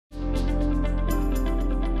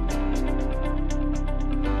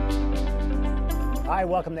Hi,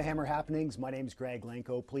 welcome to Hammer Happenings. My name is Greg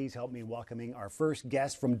Lenko. Please help me welcoming our first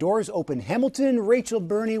guest from Doors Open Hamilton, Rachel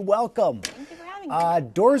Burney. Welcome. Thank you for having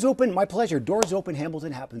me. Doors Open, my pleasure. Doors Open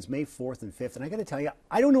Hamilton happens May 4th and 5th. And I got to tell you,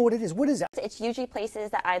 I don't know what it is. What is that? It's usually places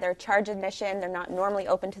that either charge admission, they're not normally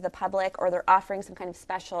open to the public, or they're offering some kind of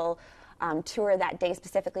special tour that day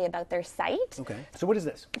specifically about their site. Okay. So what is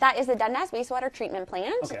this? That is the Dundas Wastewater Treatment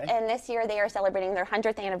Plant. Okay. And this year they are celebrating their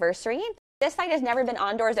 100th anniversary. This site has never been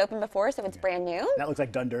on Doors Open before, so it's brand new. That looks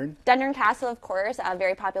like Dundurn. Dundurn Castle, of course, a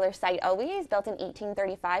very popular site always, built in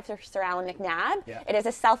 1835 for Sir Allan MacNab. Yeah. It is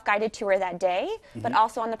a self-guided tour that day, but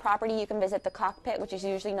also on the property you can visit the cockpit, which is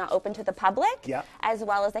usually not open to the public, Yeah. as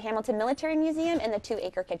well as the Hamilton Military Museum and the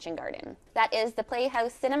 2-acre kitchen garden. That is the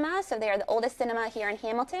Playhouse Cinema, so they are the oldest cinema here in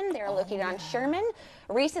Hamilton. They are located on Sherman.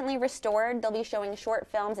 Recently restored, they'll be showing short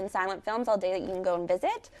films and silent films all day that you can go and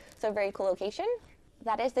visit, so a very cool location.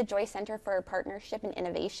 That is the Joyce Center for Partnership and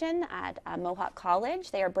Innovation at Mohawk College.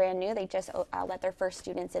 They are brand new. They just let their first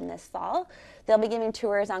students in this fall. They'll be giving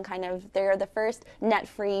tours on they're the first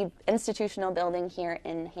net-free institutional building here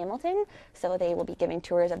in Hamilton. So they will be giving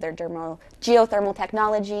tours of their geothermal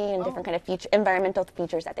technology and different kind of environmental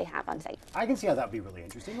features that they have on site. I can see how that would be really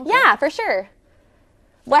interesting. Okay. Yeah, for sure.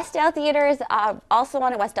 Westdale Theater is also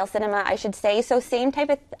on at Westdale Cinema, I should say. So same type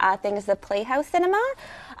of thing as the Playhouse Cinema.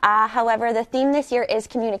 However, the theme this year is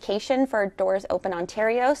communication for Doors Open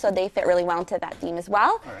Ontario, so they fit really well into that theme as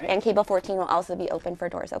well. All right. And Cable 14 will also be open for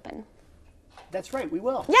Doors Open. That's right, we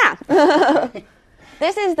will. Yeah.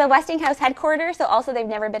 This is the Westinghouse headquarters, so also they've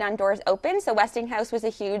never been on Doors Open. So Westinghouse was a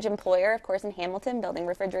huge employer, of course, in Hamilton, building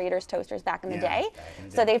refrigerators, toasters back in the day.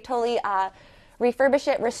 So they've totally refurbished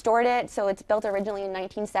it, restored it, so it's built originally in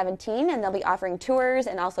 1917, and they'll be offering tours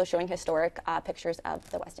and also showing historic pictures of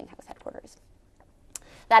the Westinghouse headquarters.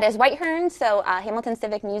 That is Whitehurn, so Hamilton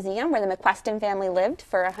Civic Museum, where the McQuestion family lived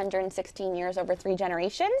for 116 years, over 3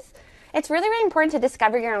 generations. It's really, really important to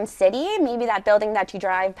discover your own city. Maybe that building that you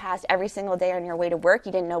drive past every single day on your way to work,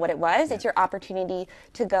 you didn't know what it was. It's your opportunity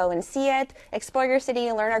to go and see it, explore your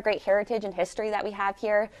city, learn our great heritage and history that we have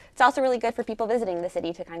here. It's also really good for people visiting the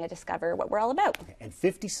city to kind of discover what we're all about. And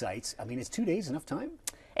 50 sites. I mean, is 2 days enough time?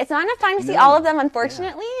 It's not enough time to see all of them,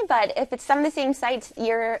 unfortunately, but if it's some of the same sites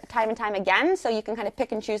time and time again, so you can kind of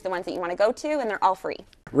pick and choose the ones that you want to go to, and they're all free.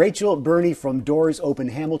 Rachel Burney from Doors Open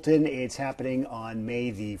Hamilton. It's happening on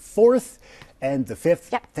May the 4th and the 5th.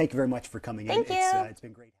 Yep. Thank you very much for coming in. Thank you. It's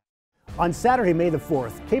been great. On Saturday, May the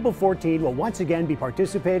 4th, Cable 14 will once again be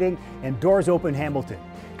participating in Doors Open Hamilton.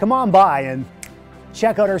 Come on by and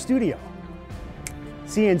check out our studio.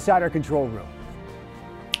 See you inside our control room.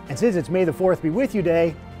 And since it's May the 4th Be With You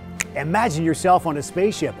Day, imagine yourself on a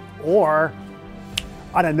spaceship or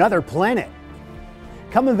on another planet.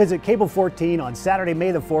 Come and visit Cable 14 on Saturday,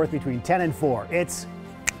 May the 4th between 10 and 4. It's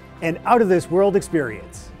an out-of-this-world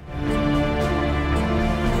experience.